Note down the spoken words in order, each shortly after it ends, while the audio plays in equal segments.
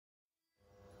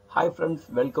Hi friends,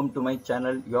 welcome to my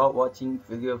channel. You are watching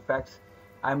PHYSIO-FACTS.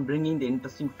 I am bringing the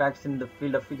interesting facts in the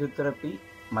field of physiotherapy.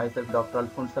 Myself, Dr.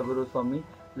 Alfonso Swami.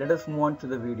 Let us move on to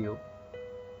the video.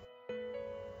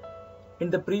 In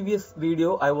the previous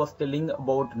video, I was telling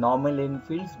about normal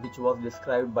infields, which was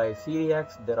described by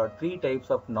Cyriax. There are three types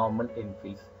of normal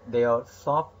infields. They are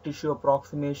soft tissue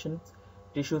approximation,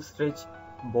 tissue stretch,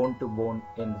 bone-to-bone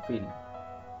infield.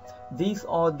 These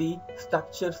are the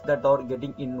structures that are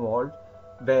getting involved,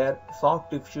 where soft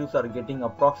tissues are getting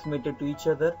approximated to each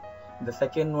other. The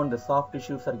second one, the soft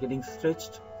tissues are getting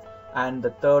stretched, and the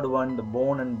third one, the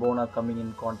bone and bone are coming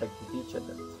in contact with each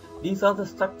other. These are the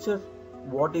structures,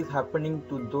 what is happening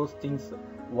to those things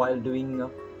while doing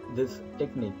this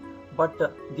technique. But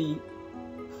the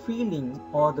feeling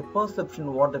or the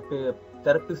perception what the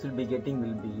therapist will be getting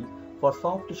will be, for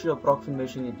soft tissue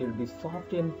approximation it will be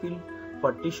soft infield,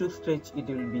 for tissue stretch it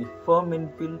will be firm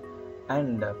infield,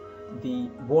 and the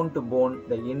bone to bone,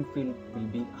 the infield will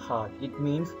be hard. It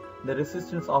means the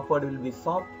resistance offered will be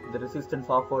soft, the resistance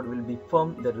offered will be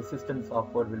firm, the resistance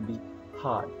offered will be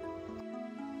hard.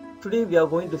 Today we are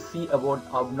going to see about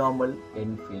abnormal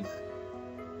infields.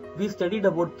 We studied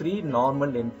about three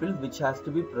normal infields which has to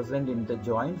be present in the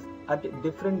joints at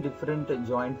different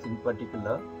joints in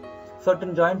particular.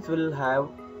 Certain joints will have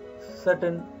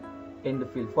certain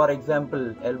infield. For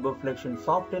example, elbow flexion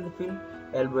soft infield,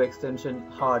 elbow extension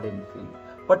hard infield.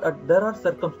 But there are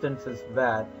circumstances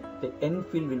where the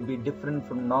infield will be different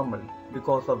from normal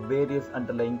because of various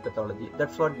underlying pathology.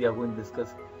 That's what we are going to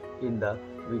discuss in the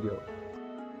video.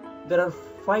 There are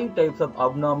 5 types of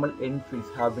abnormal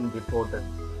infields have been reported.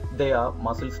 They are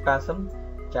muscle spasm,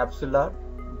 capsular,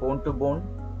 bone to bone,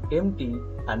 empty,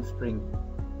 and springy.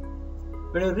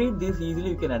 When you read this easily,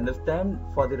 you can understand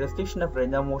for the restriction of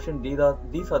range of motion, these are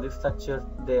the structures,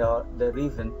 they are the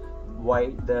reason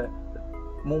why the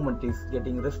movement is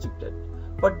getting restricted.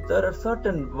 But there are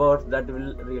certain words that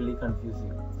will really confuse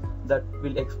you, that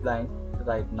will explain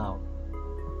right now.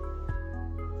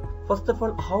 First of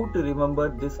all, how to remember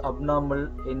this abnormal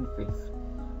infields?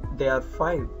 There are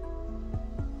 5.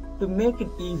 To make it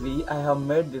easy, I have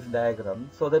made this diagram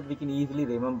so that we can easily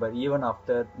remember even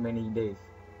after many days.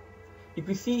 If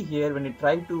you see here, when you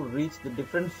try to reach the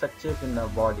different structures in our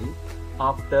body,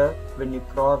 after when you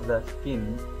cross the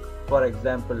skin, for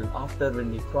example, after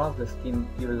when you cross the skin,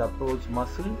 you will approach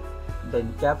muscle,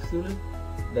 then capsule,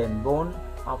 then bone,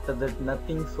 after that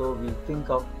nothing, so we'll think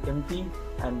of empty,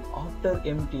 and after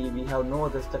empty we have no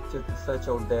other structure to search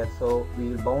out there, so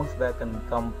we will bounce back and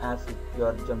come as if you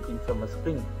are jumping from a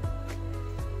spring.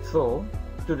 So,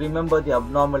 to remember the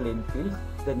abnormal infields,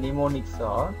 the mnemonics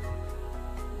are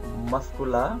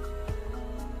muscular,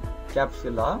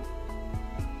 capsular,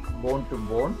 bone to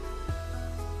bone,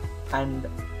 and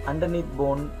underneath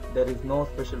bone there is no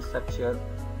special structure,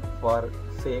 for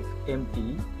sake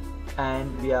empty,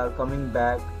 and we are coming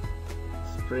back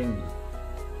springy.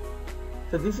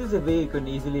 So this is a way you can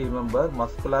easily remember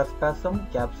muscular spasm,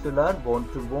 capsular, bone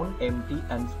to bone, empty,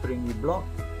 and springy block,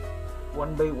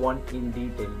 one by one in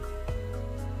detail.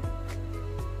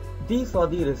 These are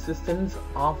the resistance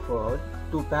offered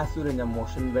to passive range of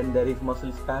motion when there is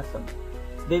muscle spasm.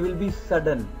 They will be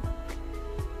sudden,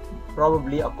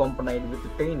 probably accompanied with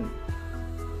pain.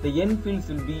 The infields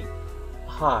will be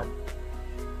hard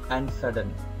and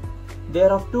sudden. There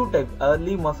are 2 types,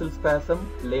 early muscle spasm,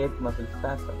 late muscle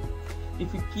spasm.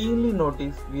 If you keenly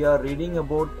notice, we are reading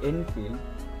about infield,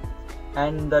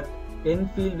 and that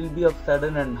infield will be of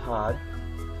sudden and hard.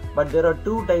 But there are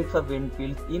 2 types of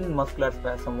infields in muscular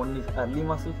spasm. One is early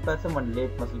muscle spasm and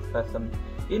late muscle spasm.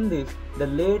 In this, the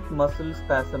late muscle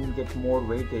spasm gets more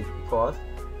weightage because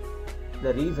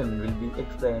the reason will be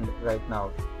explained right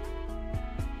now.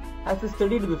 As we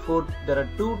studied before, there are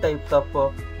 2 types of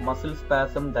muscle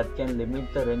spasm that can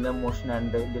limit the range of motion,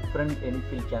 and the different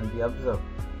infield can be observed.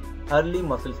 Early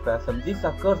muscle spasm. This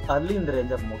occurs early in the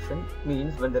range of motion,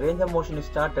 means when the range of motion is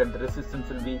started, the resistance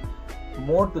will be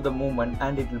more to the movement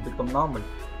and it will become normal.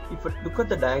 If you look at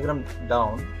the diagram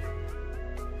down,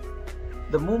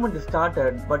 the movement is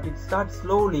started, but it starts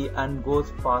slowly and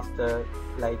goes faster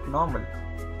like normal.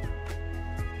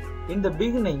 In the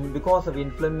beginning, because of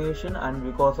inflammation and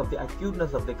because of the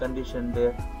acuteness of the condition,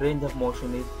 the range of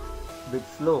motion is a bit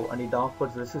slow and it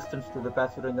offers resistance to the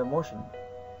passive range of motion.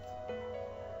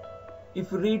 If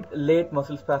you read late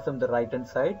muscle spasm, the right hand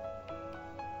side,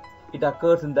 it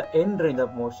occurs in the end range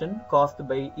of motion caused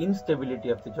by instability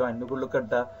of the joint. You could look at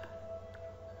the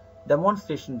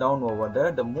demonstration down over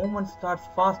there. The movement starts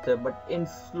faster but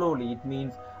ends slowly. It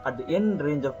means at the end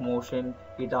range of motion,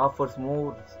 it offers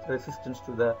more resistance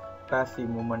to the passive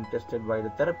movement tested by the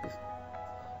therapist.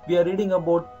 We are reading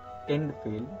about end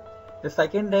field. The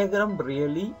second diagram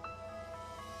really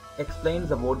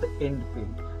explains about the end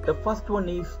field. The first one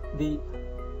is the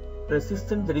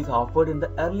resistance that is offered in the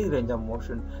early range of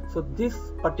motion. So this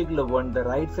particular one, the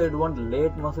right side one, the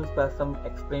late muscle spasm,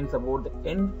 explains about the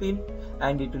end field,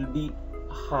 and it will be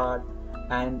hard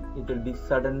and it will be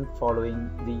sudden following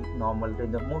the normal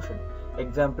range of motion.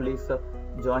 Example is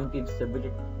joint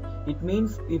instability. It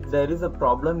means if there is a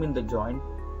problem in the joint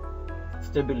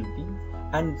stability,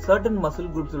 and certain muscle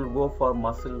groups will go for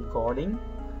muscle guarding,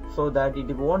 so that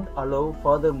it won't allow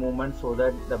further movement, so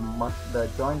that the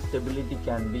joint stability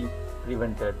can be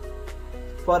prevented.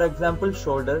 For example,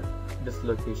 shoulder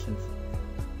dislocations.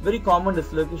 Very common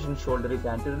dislocation in shoulder is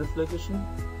anterior dislocation.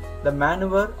 The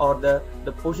maneuver or the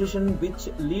position which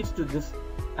leads to this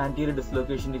anterior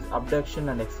dislocation is abduction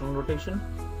and external rotation.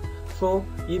 So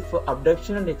if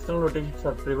abduction and external rotations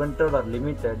are prevented or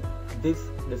limited, this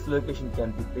dislocation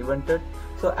can be prevented.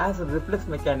 So as a reflex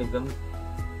mechanism,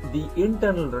 the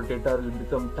internal rotator will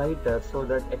become tighter, so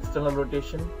that external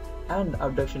rotation and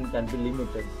abduction can be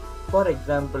limited. For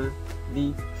example,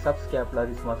 the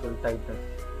subscapularis muscle tightness,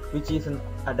 which is an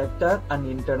adductor and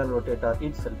internal rotator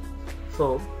itself.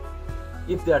 So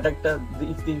if the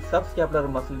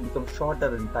subscapular muscle becomes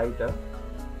shorter and tighter,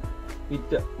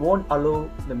 it won't allow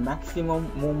the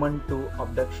maximum movement to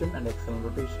abduction and external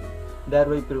rotation,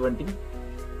 thereby preventing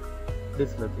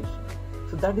dislocation.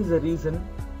 So that is the reason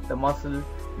the muscle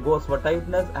goes for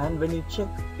tightness, and when you check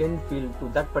end field to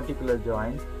that particular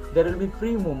joint, there will be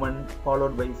free movement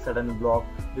followed by sudden block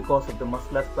because of the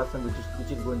muscular spasm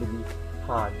which is going to be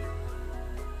hard.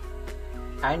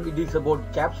 And it is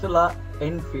about capsular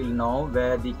end field now,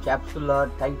 where the capsular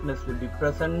tightness will be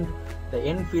present. The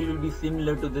end field will be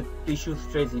similar to the tissue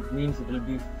stretch. It means it will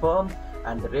be firm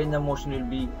and the range of motion will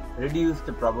be reduced.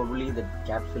 Probably the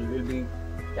capsule will be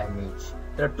damaged.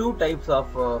 There are two types of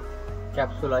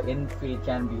capsular end field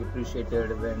can be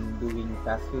appreciated when doing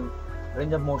passive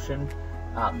range of motion.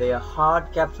 They are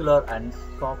hard capsular and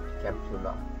soft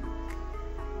capsular.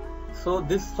 So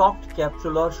this soft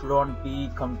capsular should not be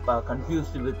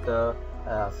confused with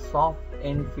soft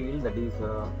end field, that is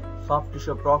soft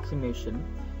tissue approximation.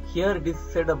 Here it is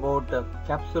said about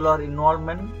capsular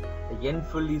involvement. The end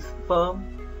field is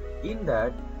firm. In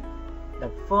that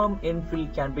firm end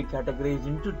field can be categorized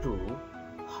into two: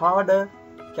 harder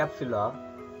capsular,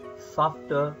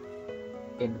 softer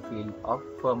end field of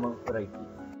firmer variety.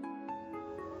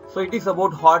 So it is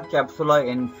about hard capsular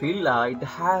end field. It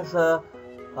has a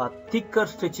thicker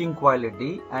stretching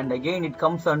quality, and again it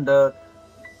comes under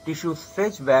tissue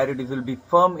stretch, where it will be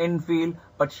firm end field,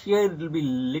 but here it will be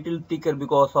little thicker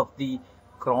because of the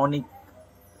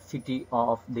chronicity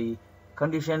of the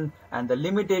condition, and the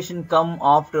limitation come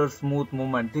after smooth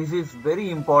movement. This is very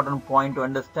important point to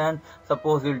understand.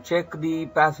 Suppose you'll check the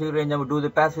passive range of, do the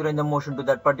passive range of motion to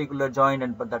that particular joint,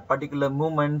 and that particular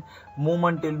movement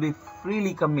will be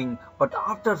freely coming, but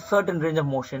after certain range of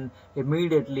motion,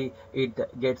 immediately it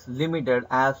gets limited,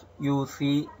 as you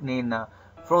see in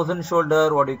frozen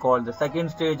shoulder, what we call the second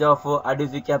stage of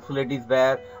adhesive capsulitis,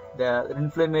 where the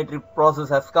inflammatory process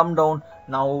has come down.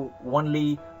 Now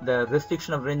only the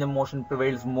restriction of range of motion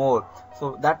prevails more.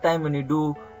 So that time when you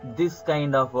do this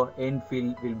kind of end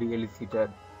field will be elicited.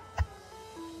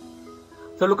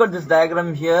 So look at this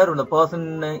diagram here. When the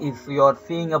person is, you are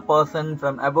seeing a person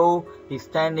from above, he's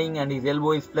standing and his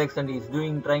elbow is flexed and he's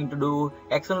trying to do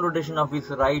external rotation of his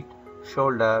right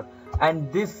shoulder,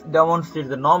 and this demonstrates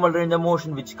the normal range of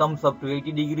motion which comes up to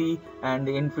 80 degrees, and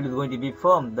the end field is going to be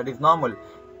firm. That is normal.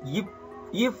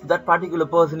 If that particular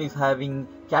person is having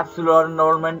capsular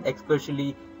involvement,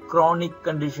 especially chronic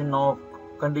condition or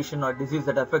disease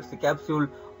that affects the capsule,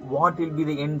 what will be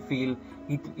the end field?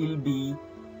 It will be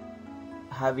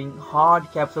having hard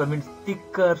capsular, means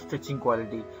thicker stretching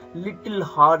quality, little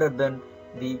harder than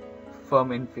the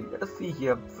firm end field. Let us see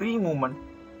here, free movement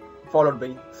followed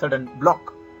by sudden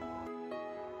block.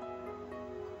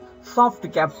 Soft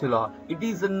capsular, it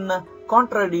is in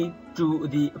contrary to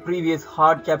the previous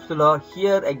hard capsular.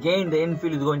 Here again the end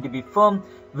field is going to be firm,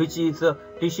 which is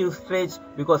tissue stretch,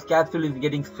 because capsule is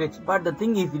getting stretched. But the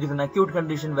thing is, it is an acute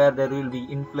condition where there will be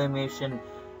inflammation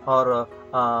or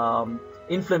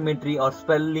inflammatory or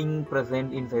swelling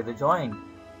present inside the joint.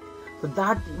 So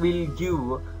that will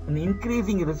give an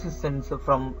increasing resistance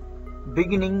from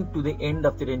beginning to the end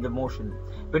of the range of motion.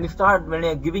 When you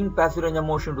are giving passive range of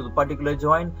motion to the particular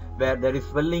joint where there is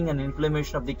swelling and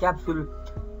inflammation of the capsule,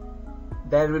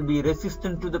 there will be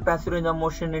resistance to the passive range of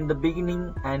motion in the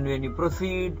beginning, and when you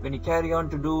proceed, when you carry on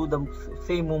to do the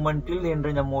same movement till the end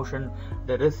range of motion,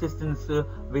 the resistance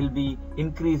will be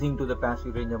increasing to the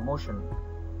passive range of motion.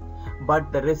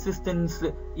 but the resistance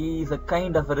is a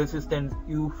kind of a resistance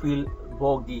you feel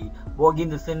boggy in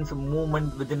the sense of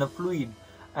movement within a fluid,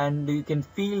 and you can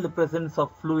feel the presence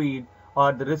of fluid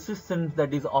or the resistance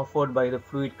that is offered by the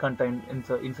fluid contained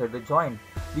inside the joint,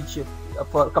 which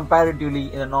for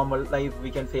comparatively in a normal life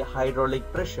we can say hydraulic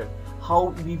pressure.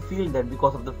 How we feel that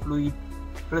because of the fluid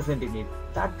present in it,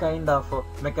 that kind of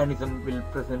mechanism will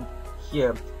present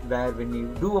here, where when you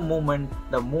do a movement,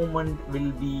 the movement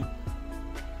will be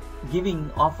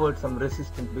offered some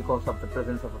resistance because of the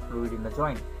presence of a fluid in the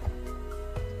joint.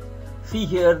 See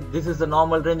here, this is the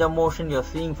normal range of motion. You are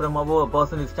seeing from above, a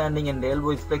person is standing and the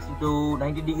elbow is flexed to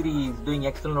 90 degrees, doing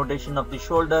external rotation of the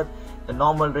shoulder. The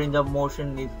normal range of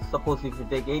motion is, suppose if you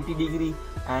take 80 degree,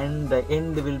 and the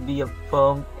end will be a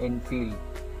firm end field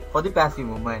for the passive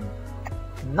movement.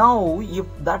 Now if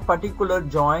that particular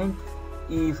joint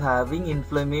is having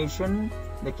inflammation,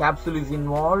 the capsule is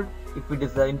involved. If it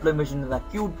is the inflammation is an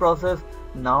acute process,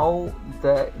 now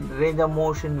the range of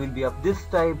motion will be of this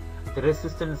type. The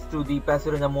resistance to the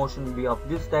passive range of motion will be of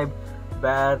this type,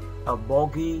 where a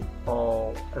boggy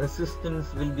or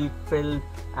resistance will be felt,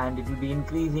 and it will be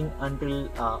increasing until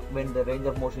when the range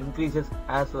of motion increases,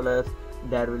 as well as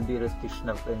there will be restriction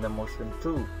of range of motion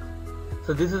too.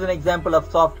 So this is an example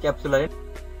of soft capsular.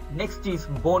 Next is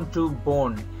bone to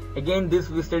bone. Again, this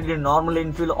we studied in normal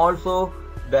infield also,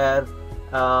 where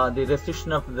the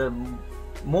restriction of the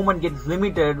movement gets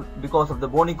limited because of the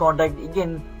bony contact.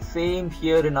 Again, same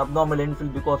here in abdominal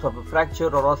infield, because of a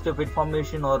fracture or osteophyte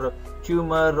formation or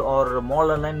tumor or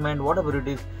mole alignment, whatever it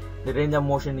is, the range of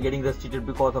motion getting restricted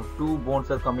because of two bones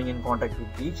are coming in contact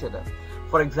with each other.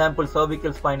 For example,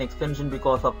 cervical spine extension,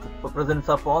 because of the presence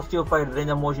of osteophyte, range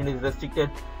of motion is restricted.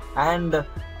 And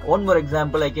one more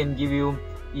example I can give you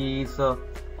is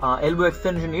elbow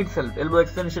extension itself. Elbow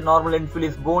extension normal infield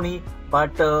is bony,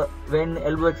 but when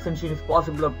elbow extension is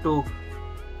possible up to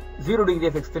 0 degree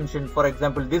of extension, for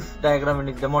example this diagram in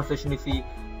its demonstration, you see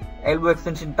elbow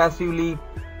extension passively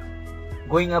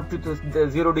going up to the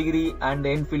 0 degree and the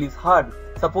infield is hard.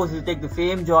 Suppose you take the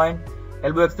same joint,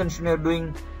 elbow extension you are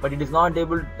doing, but it is not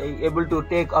able to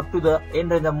take up to the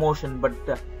end range of motion, but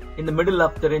in the middle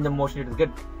of the range of motion it is get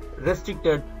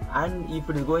restricted, and if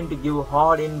it is going to give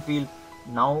hard infield,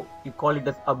 now you call it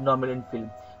as abdominal infield.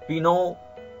 We know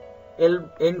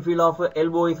infield of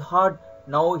elbow is hard.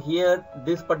 Now here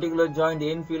this particular joint,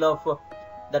 the infield of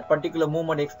that particular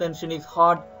movement extension is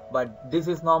hard, but this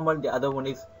is normal, the other one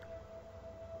is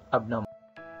abnormal.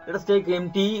 Let us take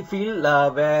empty field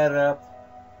where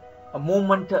a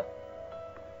movement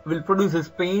will produce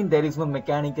pain. There is no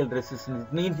mechanical resistance.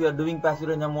 It means you are doing passive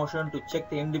range of motion to check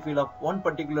the empty field of one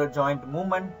particular joint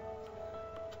movement.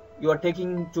 You are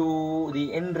taking to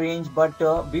the end range, but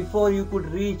before you could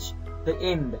reach the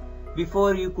end,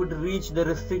 before you could reach the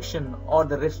restriction or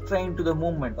the restraint to the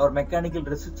movement or mechanical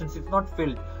resistance is not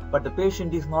felt, but the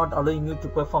patient is not allowing you to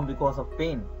perform because of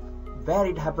pain. Where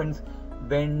it happens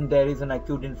when there is an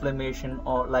acute inflammation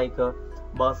or like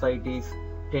bursitis,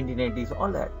 tendinitis,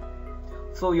 all that.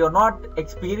 So you are not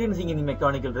experiencing any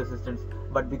mechanical resistance,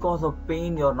 but because of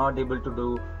pain you are not able to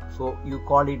do, so you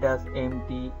call it as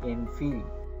empty infield.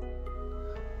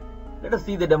 Let us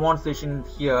see the demonstration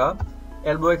here.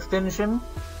 Elbow extension,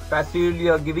 passively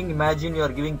you are giving. Imagine you are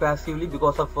giving passively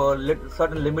because of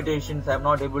certain limitations. I am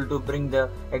not able to bring the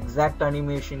exact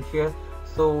animation here.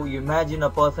 So you imagine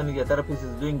a person, a therapist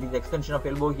is doing this extension of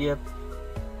elbow here.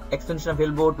 Extension of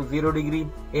elbow to 0 degree,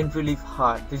 infield is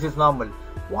hard. This is normal.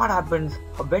 What happens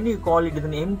when you call it as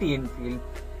an empty infield?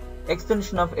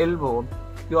 Extension of elbow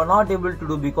you are not able to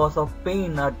do because of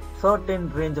pain at certain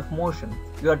range of motion.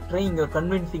 You are trying, you are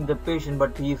convincing the patient,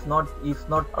 but he is not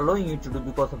allowing you to do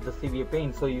because of the severe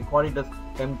pain. So you call it as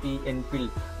empty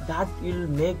infield. That will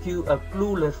make you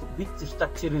clueless which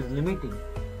structure is limiting.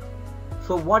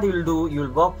 So what you will do, you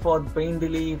will work for pain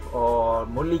relief or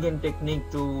Mulligan technique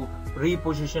to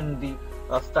reposition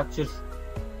the structures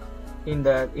in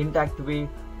the intact way.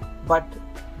 But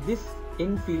this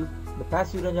infield, the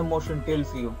passive range of motion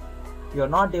tells you you are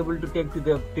not able to take to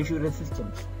the tissue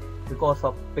resistance because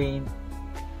of pain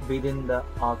within the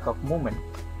arc of movement.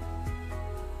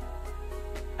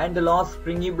 And the last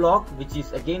springy block, which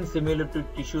is again similar to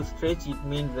tissue stretch. It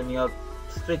means when you are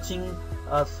stretching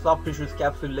soft tissues,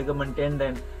 capsule, ligament,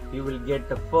 tendon, you will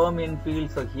get a firm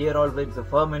infield. So here also it's a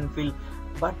firm infield,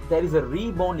 but there is a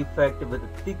rebound effect with a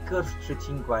thicker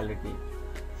stretching quality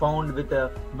found with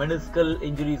meniscal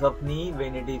injuries of knee.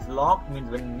 When it is locked, means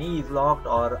when knee is locked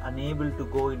or unable to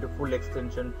go into full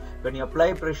extension. When you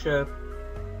apply pressure,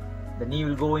 the knee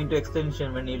will go into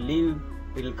extension. When you leave,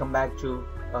 it will come back to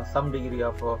some degree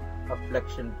of a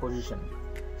flexion position.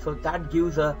 So that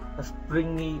gives a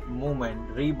springy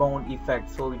movement, rebound effect.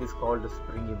 So it is called a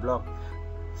springy block.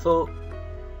 So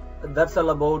that's all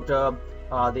about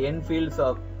the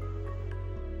infields.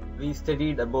 We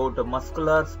studied about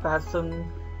muscular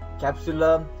spasm,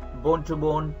 capsular, bone to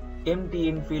bone, empty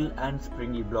infield, and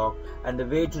springy block. And the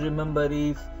way to remember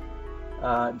is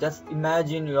just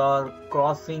imagine you are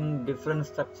crossing different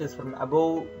structures from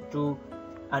above to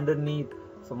underneath.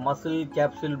 So muscle,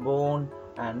 capsule, bone,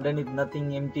 and underneath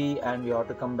nothing, empty, and you have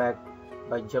to come back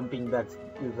by jumping back,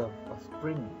 use a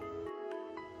spring.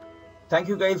 Thank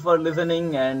you guys for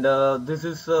listening, and this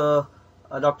is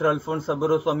Dr. Alphonse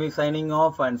Saburoswamy signing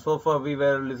off. And so far we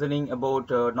were listening about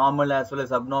normal as well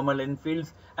as abnormal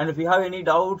infields. And if you have any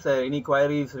doubts, any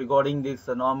queries regarding this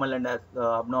normal and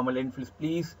abnormal infields,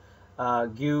 please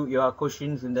give your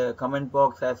questions in the comment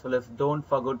box, as well as don't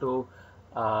forget to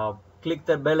click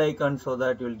the bell icon so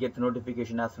that you will get the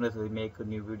notification as soon as we make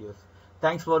new videos.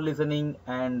 Thanks for listening,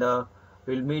 and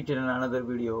we'll meet in another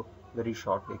video very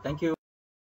shortly. Thank you.